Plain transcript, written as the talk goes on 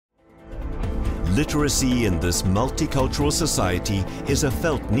Literacy in this multicultural society is a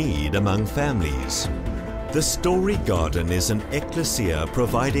felt need among families. The Story Garden is an ecclesia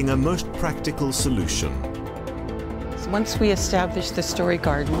providing a most practical solution. Once we established the Story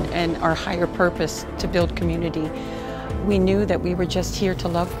Garden and our higher purpose to build community, we knew that we were just here to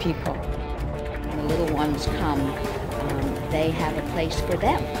love people. When the little ones come, they have a place for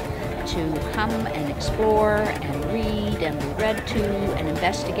them to come and explore and read and be read to and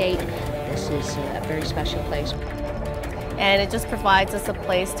investigate. This is a very special place. And it just provides us a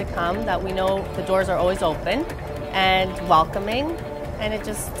place to come that we know the doors are always open and welcoming, and it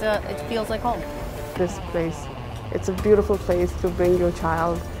just it feels like home. This place, it's a beautiful place to bring your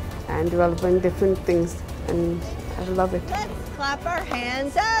child and developing different things, and I love it. Let's clap our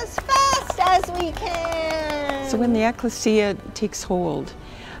hands as fast as we can. So when the ecclesia takes hold,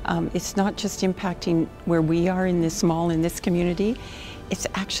 it's not just impacting where we are in this mall, in this community, it's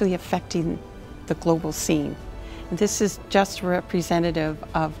actually affecting the global scene. This is just representative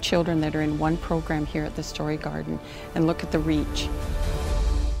of children that are in one program here at the Story Garden, and look at the reach.